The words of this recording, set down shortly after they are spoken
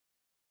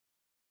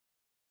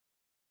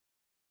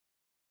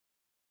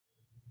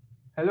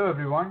Hello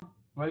everyone,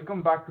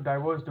 welcome back to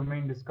Diverse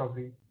Domain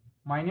Discovery.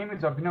 My name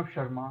is Abhinav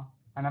Sharma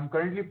and I'm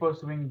currently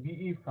pursuing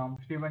BE from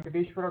Sri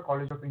Venkateshwara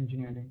College of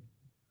Engineering.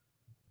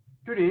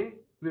 Today,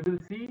 we will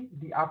see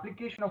the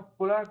application of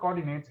polar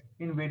coordinates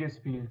in various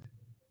fields.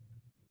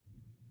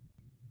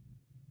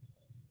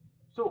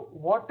 So,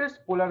 what is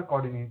polar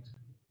coordinates?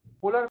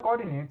 Polar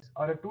coordinates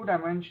are a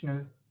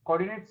two-dimensional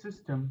coordinate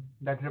system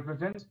that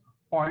represents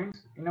points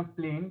in a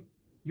plane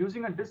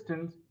using a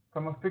distance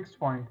from a fixed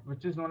point,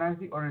 which is known as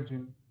the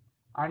origin,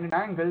 and an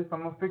angle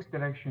from a fixed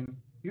direction,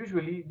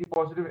 usually the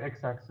positive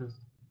x-axis.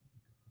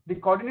 The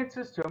coordinate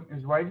system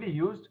is widely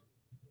used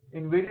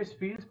in various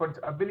fields for its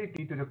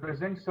ability to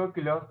represent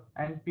circular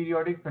and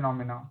periodic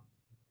phenomena.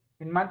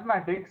 In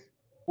mathematics,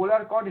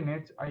 polar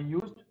coordinates are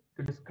used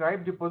to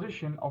describe the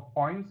position of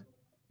points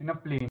in a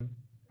plane,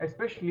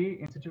 especially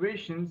in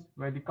situations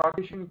where the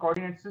Cartesian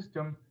coordinate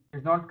system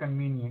is not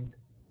convenient.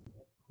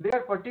 They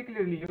are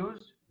particularly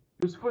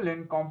useful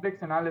in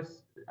complex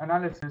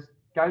analysis,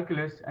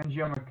 calculus, and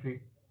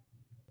geometry.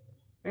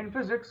 In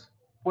physics,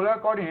 polar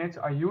coordinates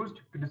are used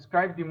to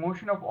describe the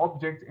motion of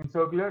objects in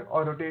circular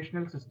or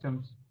rotational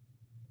systems.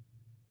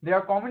 They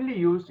are commonly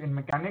used in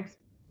mechanics,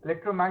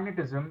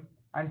 electromagnetism,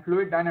 and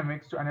fluid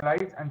dynamics to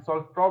analyze and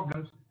solve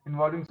problems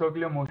involving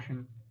circular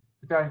motion,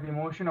 such as the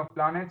motion of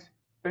planets,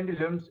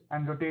 pendulums,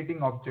 and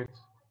rotating objects.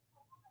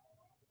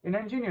 In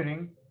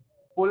engineering,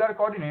 polar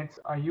coordinates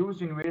are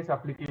used in various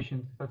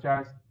applications such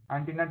as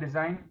antenna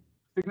design,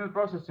 signal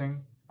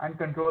processing, and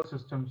control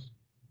systems.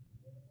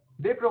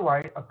 They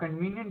provide a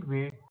convenient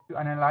way to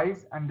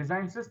analyze and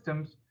design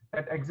systems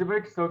that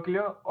exhibit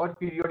circular or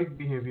periodic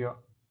behavior.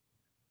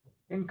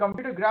 In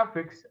computer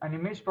graphics and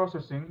image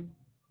processing,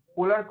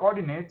 polar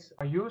coordinates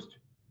are used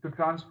to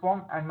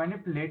transform and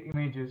manipulate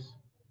images.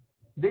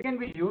 They can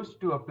be used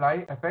to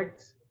apply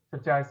effects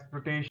such as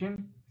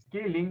rotation,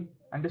 scaling,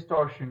 and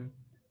distortion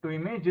to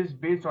images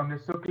based on their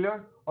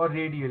circular or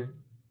radial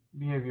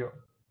behavior.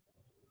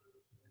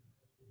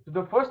 So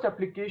the first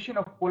application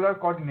of polar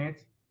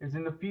coordinates is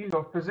in the field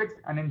of physics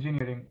and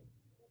engineering.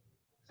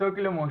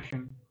 Circular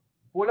motion.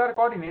 Polar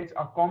coordinates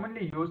are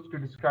commonly used to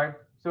describe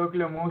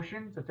circular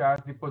motion such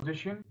as the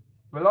position,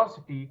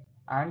 velocity,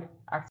 and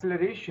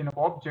acceleration of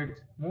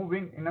objects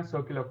moving in a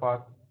circular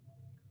path.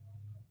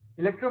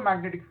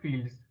 Electromagnetic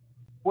fields.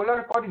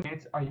 Polar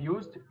coordinates are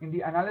used in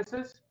the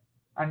analysis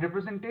and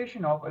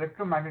representation of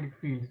electromagnetic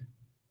fields,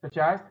 such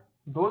as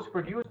those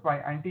produced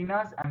by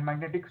antennas and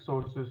magnetic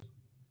sources.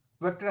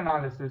 Vector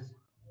analysis.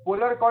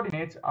 Polar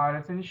coordinates are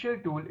an essential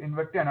tool in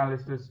vector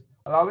analysis,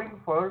 allowing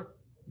for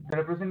the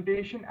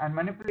representation and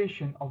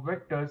manipulation of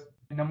vectors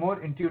in a more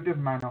intuitive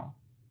manner.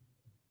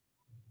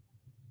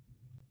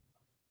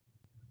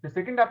 The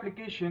second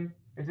application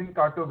is in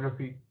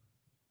cartography.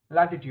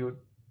 Latitude,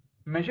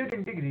 measured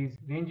in degrees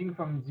ranging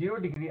from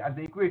 0 degree at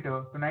the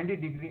equator to 90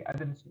 degree at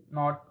the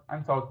north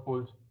and south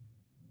poles.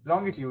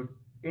 Longitude,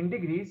 in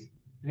degrees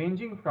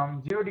ranging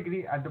from 0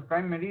 degree at the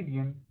prime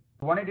meridian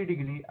to 180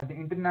 degree at the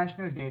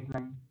international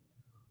dateline.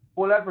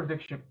 Polar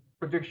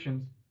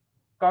projections,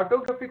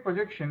 cartographic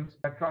projections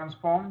that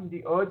transform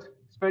the Earth's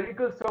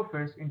spherical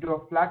surface into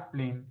a flat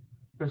plane,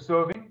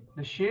 preserving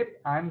the shape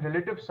and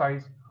relative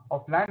size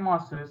of land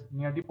masses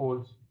near the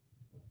poles.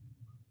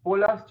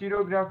 Polar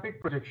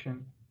stereographic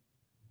projection,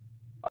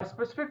 a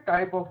specific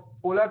type of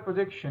polar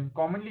projection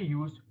commonly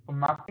used for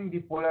mapping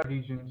the polar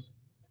regions,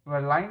 where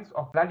lines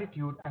of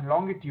latitude and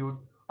longitude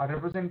are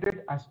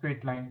represented as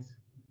straight lines.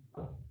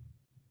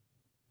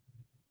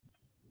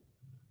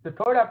 The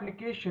third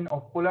application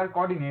of polar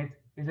coordinates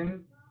is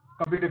in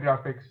computer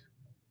graphics,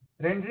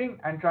 rendering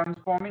and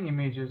transforming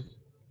images.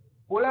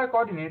 Polar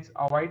coordinates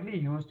are widely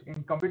used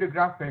in computer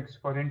graphics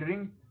for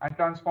rendering and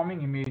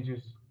transforming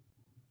images.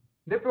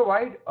 They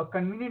provide a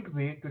convenient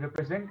way to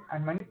represent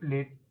and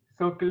manipulate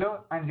circular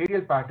and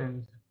radial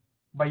patterns.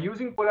 By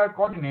using polar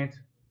coordinates,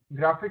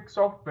 graphic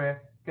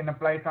software can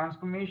apply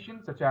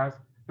transformations such as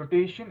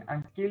rotation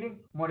and scaling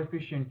more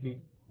efficiently.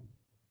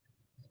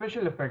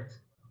 Special effects.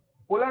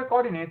 Polar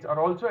coordinates are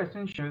also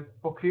essential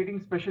for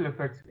creating special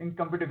effects in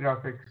computer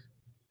graphics.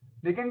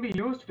 They can be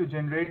used to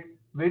generate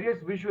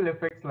various visual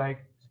effects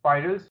like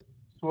spirals,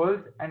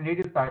 swirls, and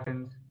radial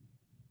patterns.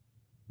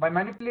 By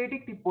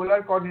manipulating the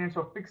polar coordinates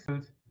of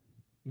pixels,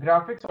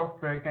 graphic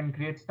software can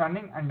create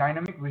stunning and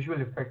dynamic visual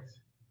effects.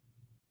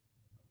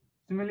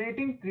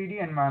 Simulating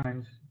 3D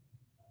environments.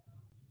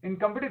 In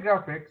computer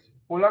graphics,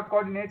 polar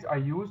coordinates are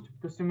used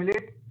to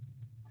simulate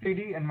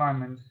 3D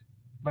environments.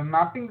 By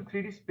mapping the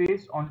 3D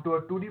space onto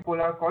a 2D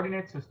polar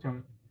coordinate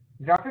system,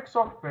 graphic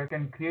software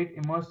can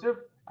create immersive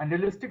and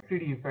realistic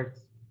 3D effects.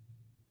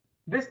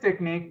 This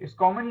technique is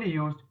commonly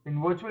used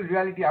in virtual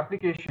reality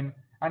applications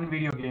and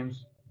video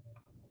games.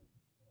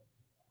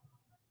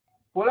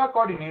 Polar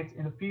coordinates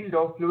in the field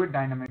of fluid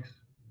dynamics.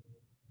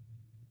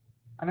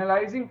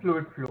 Analyzing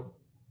fluid flow.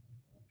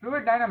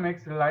 Fluid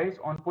dynamics relies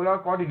on polar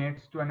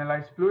coordinates to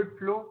analyze fluid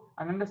flow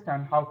and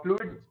understand how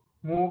fluids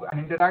move and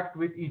interact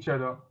with each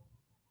other.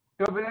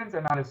 Turbulence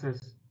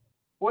analysis.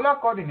 Polar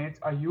coordinates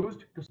are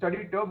used to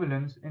study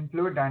turbulence in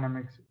fluid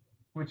dynamics,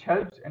 which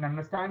helps in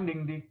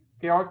understanding the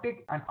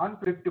chaotic and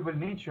unpredictable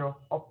nature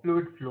of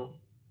fluid flow.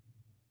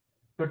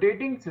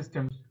 Rotating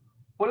systems.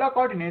 Polar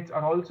coordinates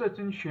are also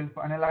essential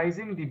for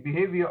analyzing the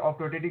behavior of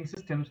rotating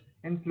systems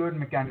in fluid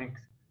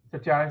mechanics,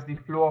 such as the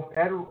flow of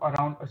air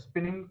around a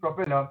spinning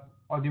propeller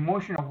or the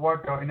motion of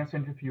water in a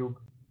centrifuge.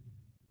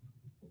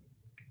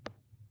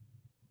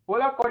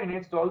 Polar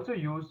coordinates are also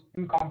used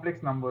in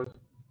complex numbers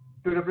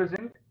to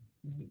represent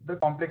the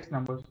complex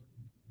numbers.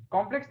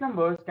 Complex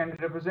numbers can be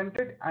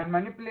represented and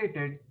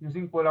manipulated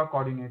using polar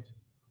coordinates.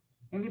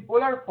 In the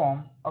polar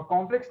form, a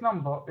complex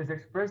number is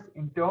expressed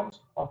in terms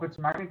of its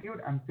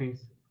magnitude and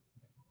phase.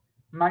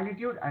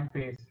 Magnitude and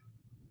phase.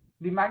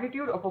 The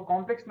magnitude of a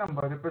complex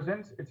number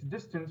represents its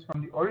distance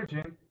from the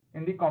origin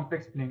in the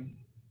complex plane.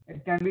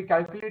 It can be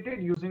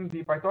calculated using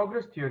the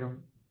Pythagoras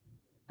theorem.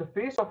 The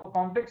phase of a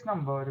complex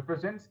number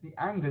represents the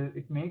angle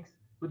it makes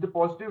with the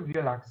positive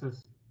real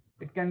axis.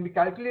 It can be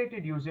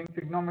calculated using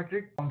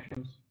trigonometric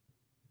functions.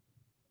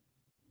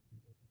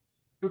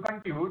 To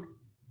conclude,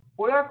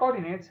 polar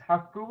coordinates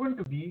have proven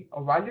to be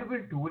a valuable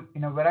tool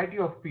in a variety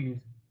of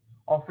fields,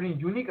 offering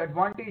unique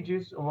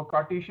advantages over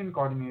Cartesian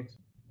coordinates.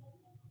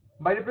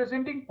 By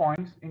representing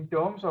points in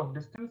terms of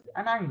distance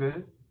and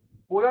angle,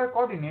 polar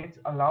coordinates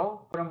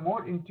allow for a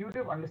more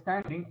intuitive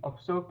understanding of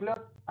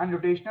circular and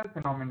rotational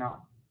phenomena.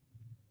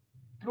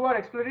 Through our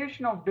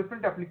exploration of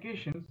different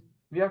applications,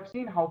 we have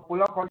seen how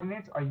polar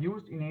coordinates are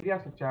used in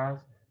areas such as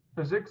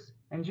physics,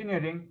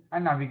 engineering,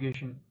 and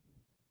navigation.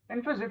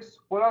 In physics,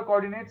 polar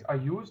coordinates are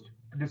used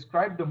to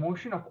describe the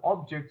motion of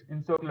objects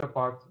in circular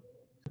paths,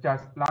 such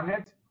as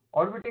planets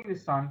orbiting the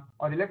sun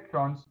or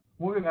electrons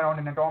moving around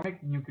an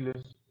atomic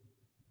nucleus.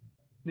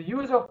 The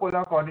use of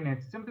polar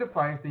coordinates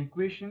simplifies the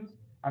equations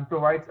and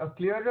provides a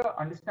clearer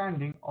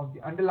understanding of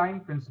the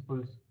underlying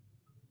principles.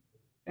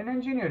 In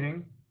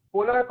engineering,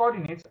 polar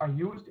coordinates are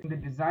used in the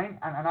design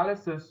and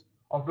analysis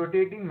of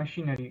rotating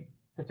machinery,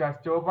 such as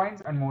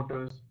turbines and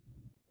motors.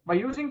 By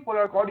using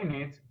polar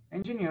coordinates,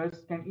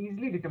 engineers can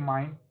easily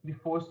determine the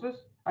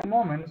forces and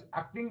moments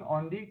acting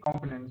on the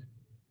components,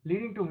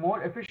 leading to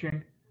more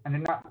efficient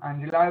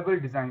and reliable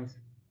designs.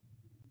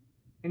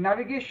 In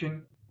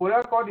navigation,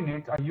 polar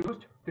coordinates are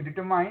used to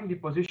determine the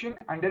position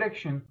and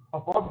direction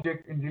of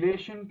objects in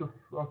relation to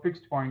a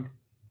fixed point.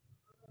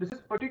 This is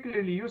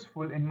particularly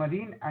useful in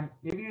marine and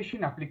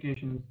aviation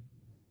applications,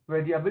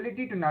 where the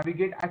ability to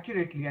navigate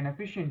accurately and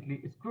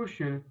efficiently is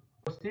crucial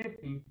for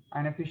safety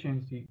and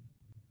efficiency.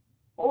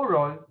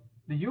 Overall,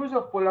 the use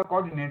of polar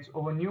coordinates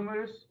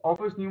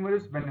offers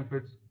numerous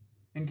benefits,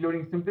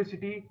 including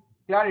simplicity,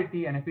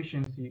 clarity, and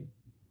efficiency.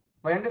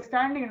 By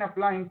understanding and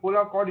applying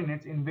polar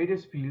coordinates in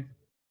various fields,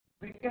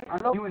 we can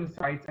unlock new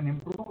insights and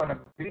improve our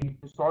ability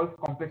to solve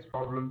complex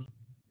problems.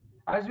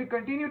 As we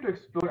continue to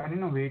explore and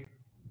innovate,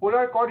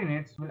 polar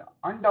coordinates will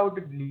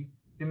undoubtedly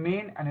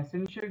remain an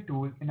essential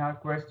tool in our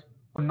quest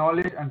for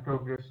knowledge and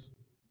progress.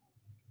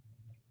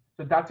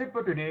 So that's it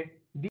for today.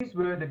 These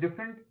were the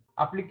different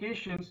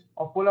applications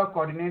of polar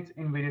coordinates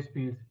in various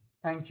fields.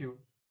 Thank you.